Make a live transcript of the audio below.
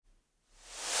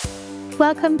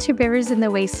Welcome to Rivers in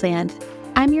the Wasteland.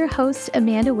 I'm your host,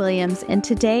 Amanda Williams, and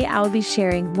today I'll be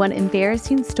sharing one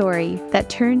embarrassing story that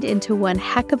turned into one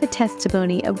heck of a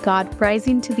testimony of God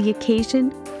rising to the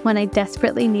occasion when I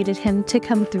desperately needed Him to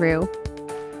come through.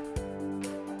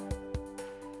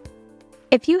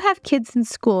 If you have kids in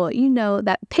school, you know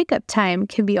that pickup time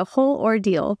can be a whole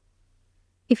ordeal.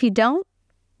 If you don't,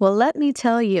 well, let me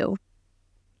tell you.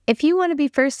 If you want to be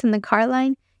first in the car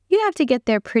line, you have to get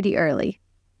there pretty early.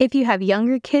 If you have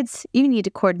younger kids, you need to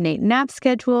coordinate nap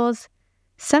schedules.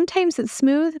 Sometimes it's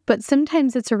smooth, but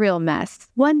sometimes it's a real mess.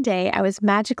 One day, I was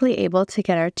magically able to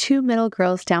get our two middle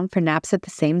girls down for naps at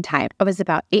the same time. I was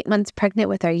about 8 months pregnant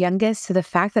with our youngest, so the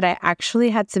fact that I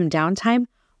actually had some downtime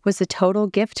was a total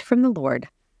gift from the Lord.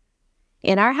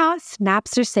 In our house,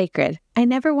 naps are sacred. I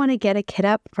never want to get a kid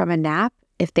up from a nap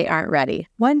if they aren't ready.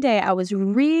 One day, I was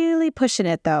really pushing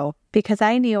it though, because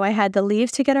I knew I had to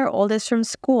leave to get our oldest from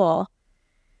school,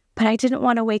 but I didn't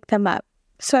want to wake them up.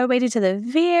 So I waited to the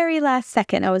very last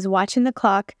second. I was watching the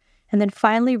clock and then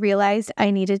finally realized I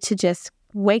needed to just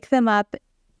wake them up,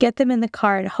 get them in the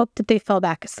car, and hope that they fell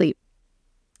back asleep.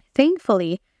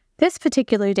 Thankfully, this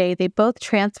particular day, they both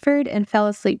transferred and fell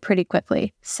asleep pretty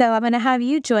quickly. So I'm going to have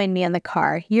you join me in the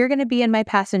car. You're going to be in my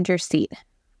passenger seat.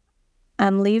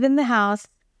 I'm leaving the house.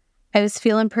 I was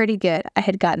feeling pretty good. I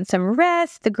had gotten some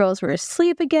rest. The girls were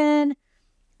asleep again.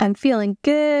 I'm feeling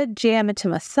good, jamming to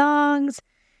my songs.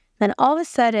 Then all of a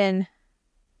sudden,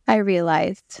 I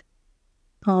realized,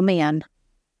 oh man,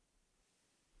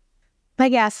 my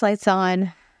gas light's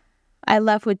on. I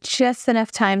left with just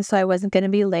enough time so I wasn't going to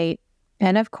be late.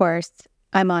 And of course,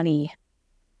 I'm on E.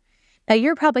 Now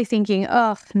you're probably thinking,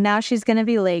 oh, now she's going to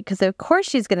be late because of course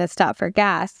she's going to stop for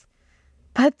gas.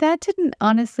 But that didn't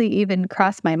honestly even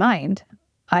cross my mind.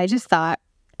 I just thought,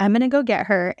 I'm going to go get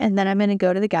her, and then I'm going to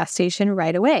go to the gas station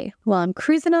right away. Well, I'm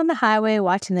cruising on the highway,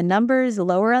 watching the numbers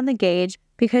lower on the gauge,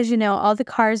 because, all the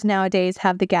cars nowadays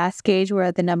have the gas gauge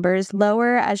where the numbers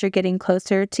lower as you're getting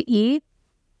closer to E.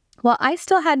 Well, I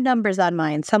still had numbers on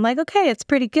mine, so I'm like, okay, it's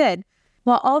pretty good.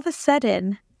 Well, all of a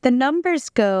sudden, the numbers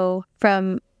go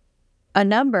from a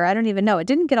number, I don't even know, it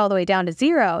didn't get all the way down to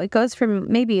 0. It goes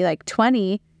from maybe like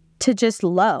 20 to just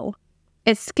low.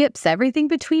 It skips everything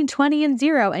between 20 and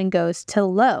 0 and goes to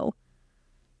low.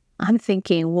 I'm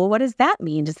thinking, well, what does that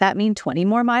mean? Does that mean 20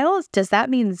 more miles? Does that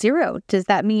mean 0? Does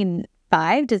that mean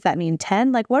 5? Does that mean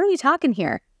 10? Like, what are we talking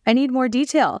here? I need more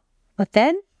detail. But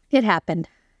then it happened.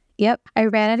 Yep, I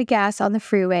ran out of gas on the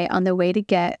freeway on the way to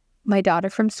get my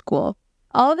daughter from school.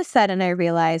 All of a sudden, I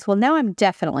realized, well, now I'm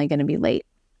definitely going to be late,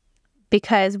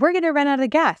 because we're going to run out of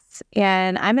gas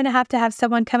and I'm going to have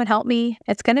someone come and help me.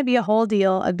 It's going to be a whole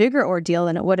deal, a bigger ordeal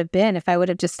than it would have been if I would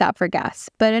have just stopped for gas.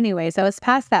 But anyways, I was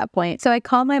past that point. So I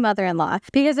called my mother-in-law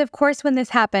because, of course, when this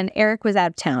happened, Eric was out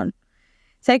of town.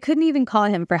 So I couldn't even call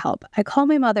him for help. I call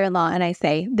my mother-in-law and I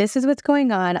say, this is what's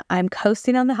going on. I'm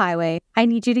coasting on the highway. I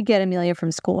need you to get Amelia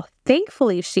from school.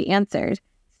 Thankfully, she answered.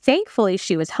 Thankfully,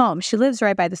 she was home. She lives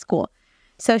right by the school.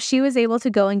 So she was able to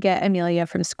go and get Amelia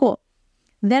from school.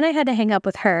 Then I had to hang up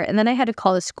with her, and then I had to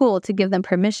call the school to give them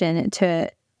permission to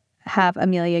have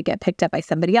Amelia get picked up by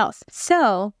somebody else.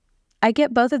 So I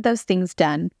get both of those things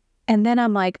done, and then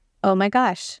I'm like, oh my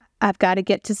gosh, I've got to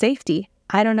get to safety.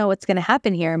 I don't know what's going to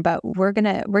happen here, but we're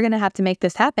gonna have to make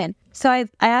this happen. So I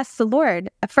asked the Lord.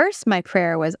 At first, my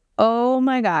prayer was, oh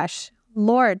my gosh,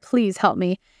 Lord, please help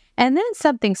me. And then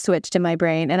something switched in my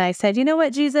brain, and I said, you know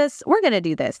what, Jesus, we're going to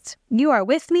do this. You are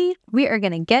with me. We are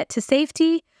going to get to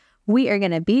safety. We are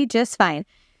going to be just fine.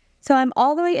 So I'm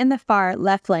all the way in the far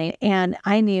left lane, and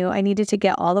I knew I needed to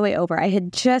get all the way over. I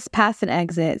had just passed an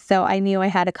exit, so I knew I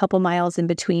had a couple miles in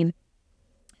between.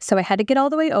 So I had to get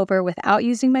all the way over without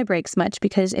using my brakes much,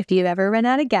 because if you've ever run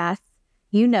out of gas,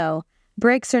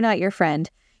 brakes are not your friend.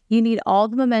 You need all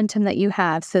the momentum that you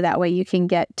have so that way you can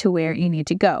get to where you need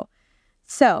to go.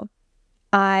 So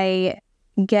I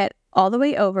get all the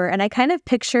way over, and I kind of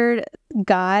pictured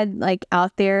God like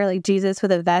out there, like Jesus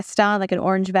with a vest on, like an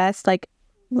orange vest, like,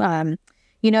 if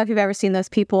you've ever seen those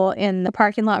people in the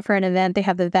parking lot for an event, they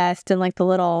have the vest and like the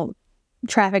little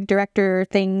traffic director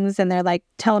things, and they're like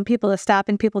telling people to stop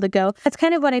and people to go. That's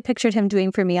kind of what I pictured him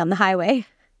doing for me on the highway.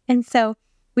 And so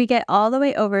we get all the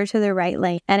way over to the right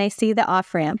lane, and I see the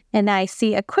off-ramp, and I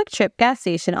see a Quick Trip gas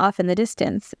station off in the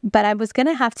distance. But I was going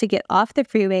to have to get off the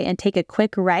freeway and take a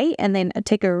quick right and then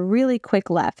take a really quick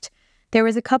left. There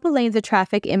was a couple lanes of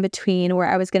traffic in between where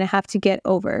I was going to have to get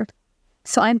over.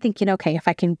 So I'm thinking, okay, if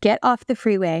I can get off the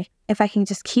freeway, if I can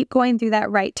just keep going through that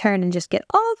right turn and just get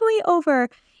all the way over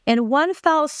in one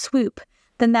foul swoop,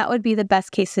 then that would be the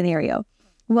best case scenario.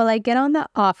 Well, I get on the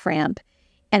off-ramp,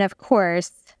 and of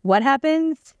course, what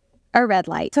happens? a red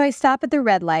light. So I stop at the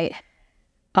red light.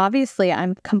 Obviously,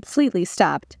 I'm completely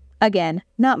stopped. Again,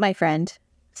 not my friend.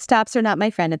 Stops are not my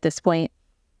friend at this point.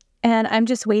 And I'm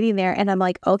just waiting there and I'm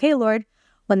like, okay, Lord,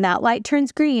 when that light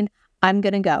turns green, I'm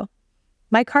going to go.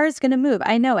 My car is going to move.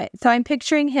 I know it. So I'm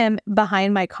picturing him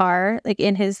behind my car, like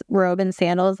in his robe and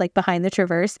sandals, like behind the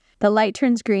Traverse. The light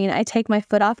turns green. I take my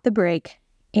foot off the brake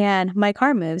and my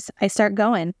car moves. I start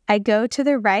going. I go to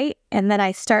the right and then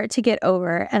I start to get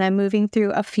over and I'm moving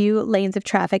through a few lanes of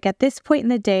traffic. At this point in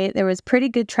the day, there was pretty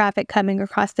good traffic coming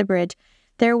across the bridge.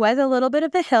 There was a little bit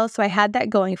of a hill, so I had that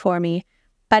going for me,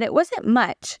 but it wasn't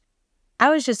much. I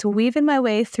was just weaving my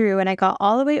way through and I got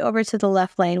all the way over to the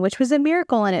left lane, which was a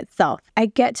miracle in itself. I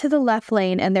get to the left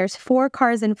lane and there's 4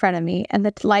 cars in front of me and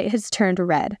the light has turned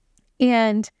red.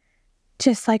 And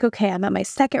just like, okay, I'm at my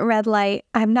second red light.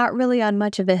 I'm not really on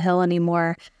much of a hill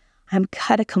anymore. I'm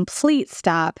at a complete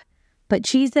stop. But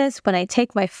Jesus, when I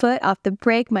take my foot off the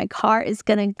brake, my car is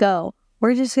going to go.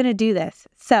 We're just going to do this.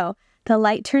 So the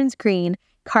light turns green.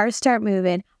 Cars start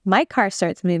moving, my car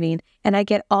starts moving, and I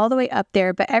get all the way up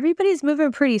there, but everybody's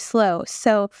moving pretty slow.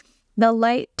 So the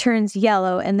light turns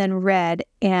yellow and then red,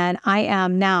 and I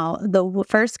am now the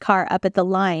first car up at the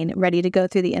line ready to go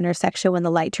through the intersection when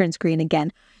the light turns green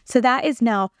again. So that is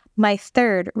now my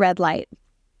 3rd red light.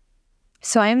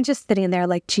 So I'm just sitting there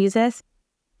like, Jesus,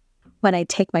 when I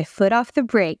take my foot off the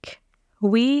brake,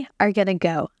 we are going to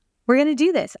go. We're going to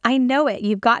do this. I know it.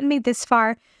 You've gotten me this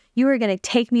far. You are going to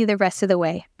take me the rest of the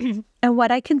way. And what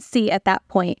I can see at that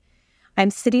point, I'm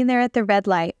sitting there at the red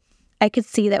light. I could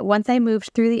see that once I moved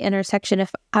through the intersection,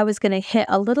 if I was going to hit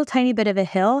a little tiny bit of a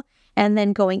hill, and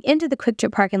then going into the Quick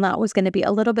Trip parking lot was going to be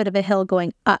a little bit of a hill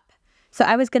going up. So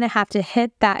I was going to have to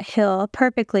hit that hill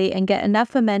perfectly and get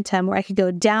enough momentum where I could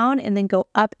go down and then go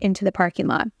up into the parking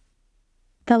lot.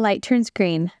 The light turns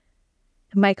green.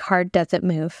 My car doesn't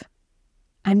move.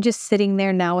 I'm just sitting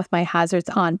there now with my hazards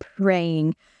on,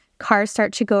 praying. Cars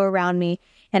start to go around me,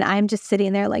 and I'm just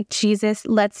sitting there like, Jesus,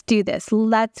 let's do this.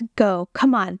 Let's go.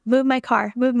 Come on, move my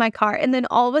car, move my car. And then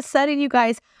all of a sudden, you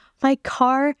guys, my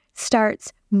car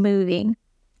starts moving.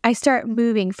 I start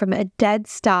moving from a dead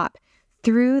stop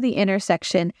through the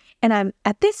intersection. And I'm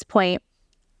at this point,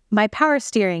 my power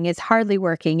steering is hardly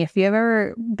working. If you've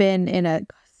ever been in a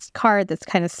car that's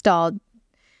kind of stalled,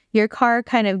 your car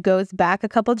kind of goes back a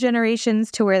couple generations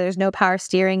to where there's no power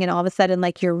steering and all of a sudden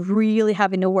like you're really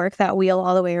having to work that wheel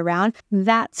all the way around.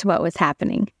 That's what was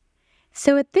happening.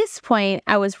 So at this point,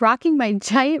 I was rocking my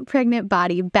giant pregnant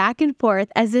body back and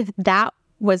forth as if that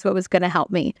was what was going to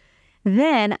help me.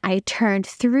 Then I turned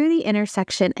through the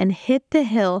intersection and hit the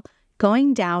hill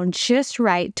going down just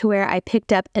right to where I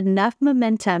picked up enough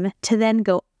momentum to then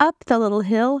go up the little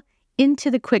hill into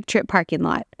the Quick Trip parking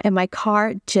lot. And my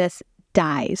car just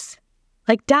dies.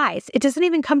 It doesn't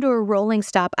even come to a rolling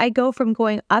stop. I go from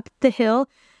going up the hill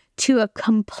to a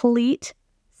complete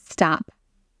stop.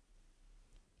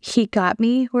 He got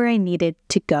me where I needed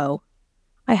to go.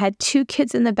 I had 2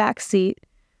 kids in the back seat,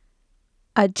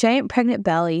 a giant pregnant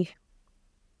belly,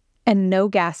 and no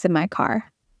gas in my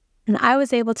car. And I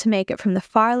was able to make it from the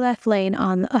far left lane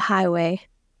on the highway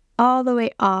all the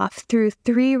way off through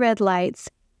 3 red lights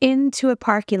into a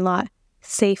parking lot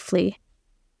safely.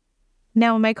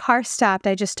 Now, when my car stopped,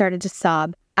 I just started to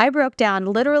sob. I broke down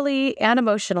literally and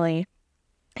emotionally.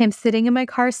 I'm sitting in my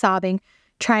car sobbing,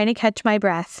 trying to catch my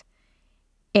breath.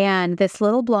 And this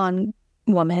little blonde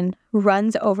woman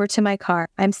runs over to my car.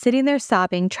 I'm sitting there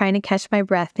sobbing, trying to catch my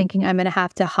breath, thinking I'm going to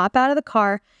have to hop out of the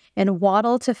car and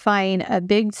waddle to find a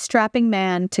big strapping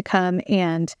man to come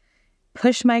and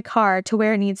push my car to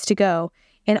where it needs to go.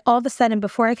 And all of a sudden,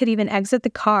 before I could even exit the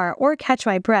car or catch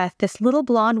my breath, this little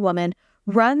blonde woman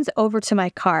runs over to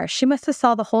my car. She must have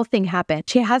saw the whole thing happen.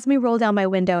 She has me roll down my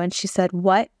window and she said,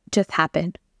 "What just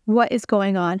happened? What is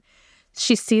going on?"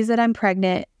 She sees that I'm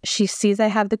pregnant. She sees I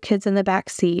have the kids in the back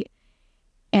seat.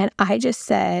 And I just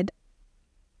said,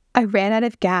 "I ran out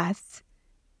of gas.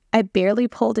 I barely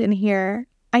pulled in here.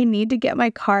 I need to get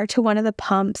my car to one of the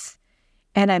pumps."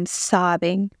 And I'm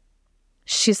sobbing.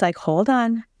 She's like, "Hold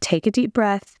on, take a deep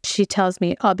breath." She tells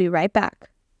me, "I'll be right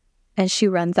back." And she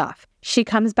runs off. She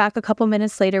comes back a couple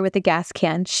minutes later with a gas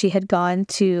can. She had gone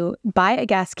to buy a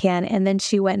gas can and then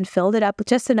she went and filled it up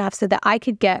just enough so that I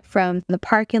could get from the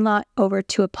parking lot over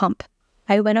to a pump.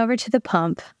 I went over to the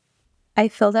pump. I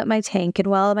filled up my tank, and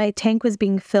while my tank was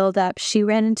being filled up, she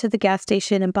ran into the gas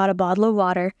station and bought a bottle of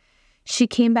water. She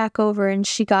came back over and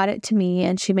she got it to me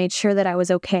and she made sure that I was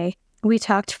okay. We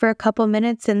talked for a couple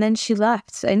minutes and then she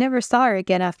left. I never saw her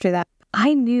again after that.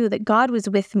 I knew that God was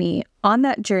with me on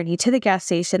that journey to the gas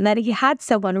station, that He had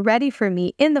someone ready for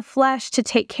me in the flesh to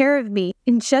take care of me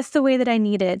in just the way that I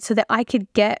needed so that I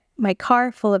could get my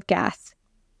car full of gas.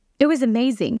 It was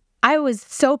amazing. I was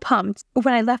so pumped.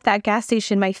 When I left that gas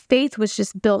station, my faith was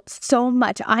just built so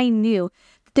much. I knew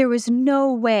there was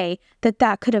no way that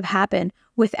that could have happened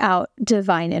without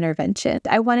divine intervention.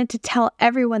 I wanted to tell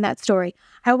everyone that story.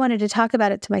 I wanted to talk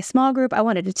about it to my small group. I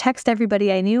wanted to text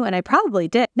everybody I knew, and I probably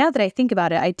did. Now that I think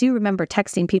about it, I do remember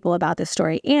texting people about this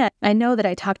story, and I know that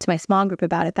I talked to my small group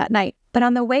about it that night. But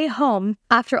on the way home,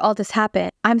 after all this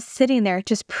happened, I'm sitting there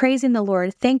just praising the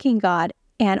Lord, thanking God,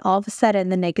 and all of a sudden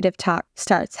the negative talk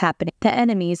starts happening. The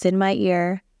enemy's in my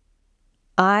ear.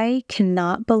 I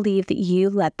cannot believe that you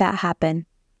let that happen.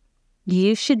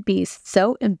 You should be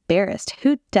so embarrassed.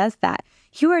 Who does that?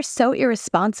 You are so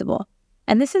irresponsible.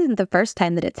 And this isn't the first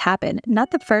time that it's happened, not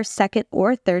the first, second,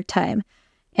 or third time.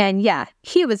 And yeah,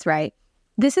 he was right.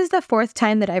 This is the fourth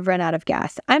time that I've run out of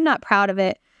gas. I'm not proud of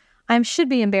it. I should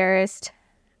be embarrassed.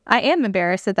 I am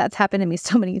embarrassed that that's happened to me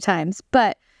so many times,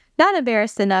 but not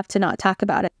embarrassed enough to not talk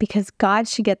about it because God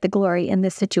should get the glory in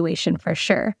this situation for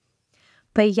sure.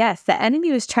 But yes, the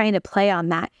enemy was trying to play on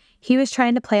that. He was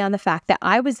trying to play on the fact that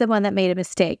I was the one that made a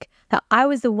mistake, that I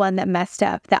was the one that messed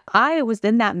up, that I was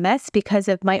in that mess because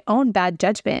of my own bad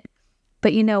judgment.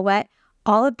 But you know what?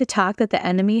 All of the talk that the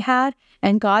enemy had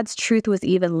and God's truth was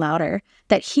even louder,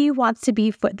 that He wants to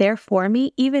be there for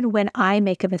me even when I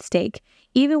make a mistake.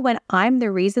 Even when I'm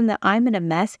the reason that I'm in a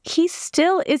mess, He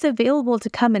still is available to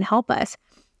come and help us.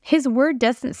 His word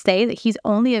doesn't say that He's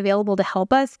only available to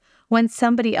help us when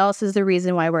somebody else is the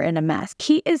reason why we're in a mess.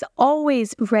 He is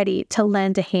always ready to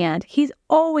lend a hand. He's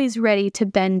always ready to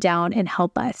bend down and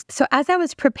help us. So as I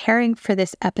was preparing for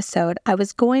this episode, I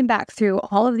was going back through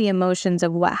all of the emotions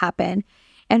of what happened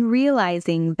and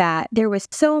realizing that there was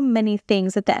so many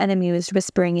things that the enemy was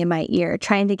whispering in my ear,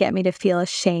 trying to get me to feel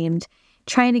ashamed,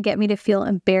 trying to get me to feel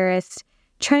embarrassed,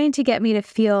 trying to get me to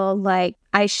feel like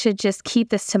I should just keep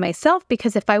this to myself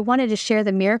because if I wanted to share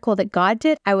the miracle that God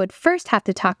did, I would first have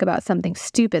to talk about something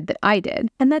stupid that I did.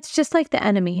 And that's just like the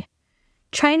enemy,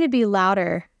 trying to be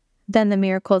louder than the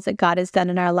miracles that God has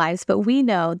done in our lives. But we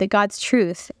know that God's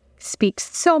truth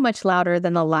speaks so much louder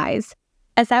than the lies.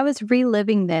 As I was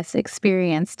reliving this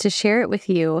experience to share it with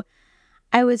you,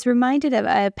 I was reminded of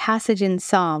a passage in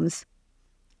Psalms.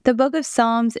 The book of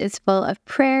Psalms is full of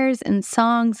prayers and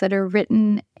songs that are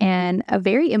written in a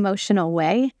very emotional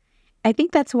way. I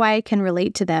think that's why I can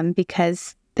relate to them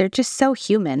because they're just so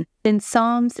human. In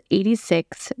Psalms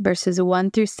 86, verses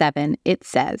 1 through 7, it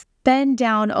says, "Bend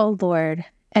down, O Lord,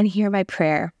 and hear my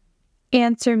prayer.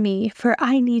 Answer me, for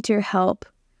I need your help.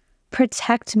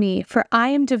 Protect me, for I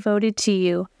am devoted to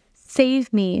you.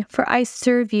 Save me, for I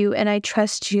serve you and I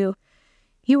trust you.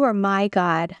 You are my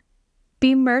God.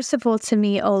 Be merciful to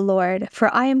me, O Lord,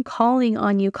 for I am calling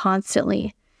on you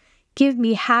constantly. Give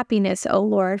me happiness, O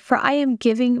Lord, for I am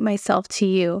giving myself to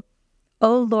you.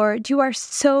 O Lord, you are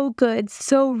so good,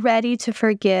 so ready to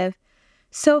forgive,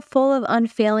 so full of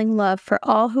unfailing love for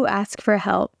all who ask for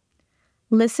help.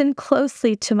 Listen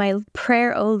closely to my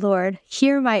prayer, O Lord.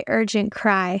 Hear my urgent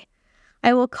cry.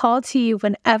 I will call to you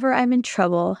whenever I'm in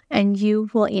trouble, and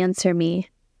you will answer me."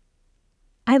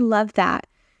 I love that.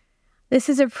 This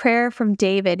is a prayer from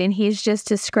David, and he's just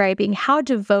describing how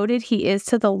devoted he is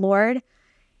to the Lord.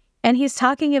 And he's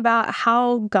talking about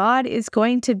how God is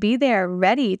going to be there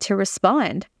ready to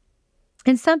respond.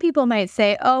 And some people might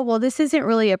say, oh, well, this isn't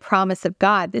really a promise of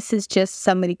God. This is just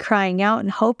somebody crying out and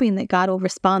hoping that God will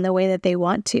respond the way that they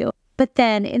want to. But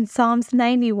then in Psalms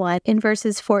 91, in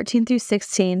verses 14 through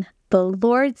 16, the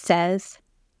Lord says,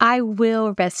 "I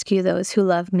will rescue those who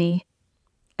love me.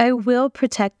 I will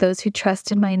protect those who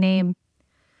trust in my name.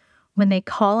 When they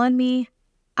call on me,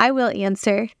 I will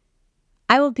answer.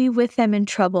 I will be with them in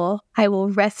trouble. I will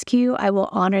rescue. I will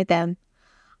honor them.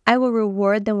 I will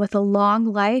reward them with a long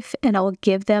life, and I will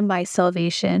give them my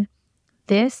salvation."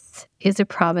 This is a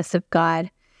promise of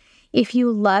God. If you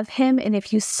love Him, and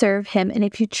if you serve Him, and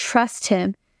if you trust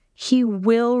Him, He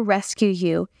will rescue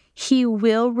you. He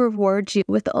will reward you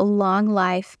with a long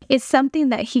life. It's something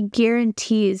that He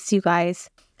guarantees, you guys.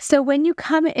 So when you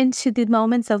come into the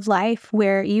moments of life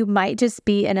where you might just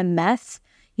be in a mess,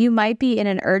 you might be in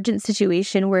an urgent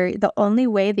situation where the only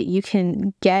way that you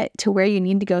can get to where you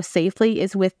need to go safely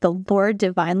is with the Lord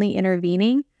divinely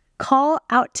intervening, call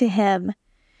out to Him.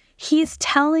 He's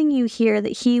telling you here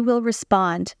that He will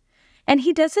respond. And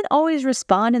He doesn't always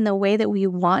respond in the way that we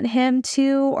want Him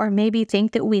to, or maybe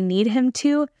think that we need Him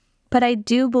to. But I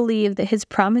do believe that His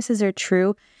promises are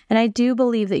true, and I do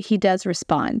believe that He does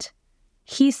respond.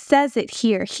 He says it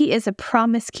here. He is a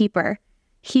promise keeper.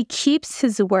 He keeps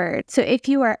his word. So if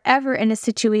you are ever in a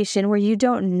situation where you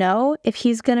don't know if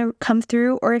he's going to come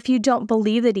through, or if you don't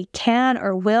believe that he can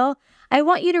or will, I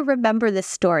want you to remember this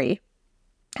story.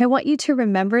 I want you to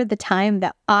remember the time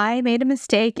that I made a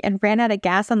mistake and ran out of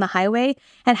gas on the highway,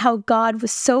 and how God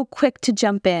was so quick to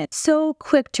jump in, so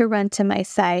quick to run to my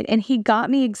side, and he got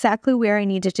me exactly where I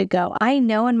needed to go. I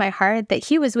know in my heart that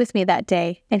he was with me that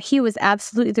day, and he was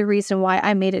absolutely the reason why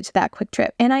I made it to that quick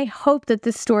trip. And I hope that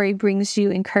this story brings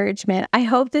you encouragement. I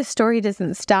hope this story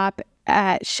doesn't stop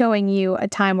at showing you a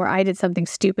time where I did something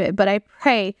stupid, but I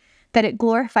pray that it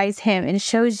glorifies him and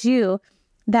shows you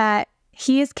that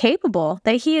he is capable,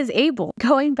 that he is able.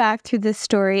 Going back through this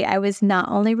story, I was not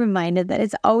only reminded that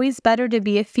it's always better to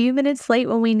be a few minutes late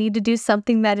when we need to do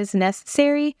something that is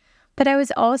necessary, but I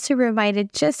was also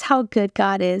reminded just how good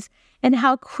God is and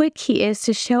how quick he is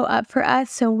to show up for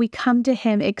us. So we come to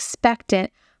him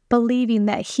expectant, believing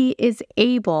that he is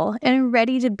able and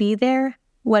ready to be there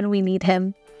when we need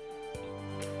him.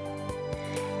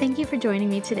 Thank you for joining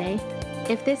me today.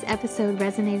 If this episode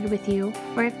resonated with you,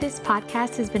 or if this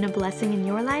podcast has been a blessing in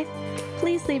your life,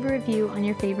 please leave a review on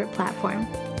your favorite platform.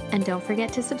 And don't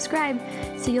forget to subscribe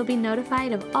so you'll be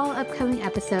notified of all upcoming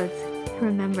episodes.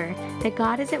 Remember that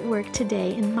God is at work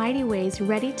today in mighty ways,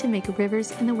 ready to make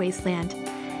rivers in the wasteland.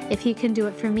 If he can do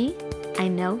it for me, I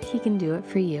know he can do it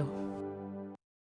for you.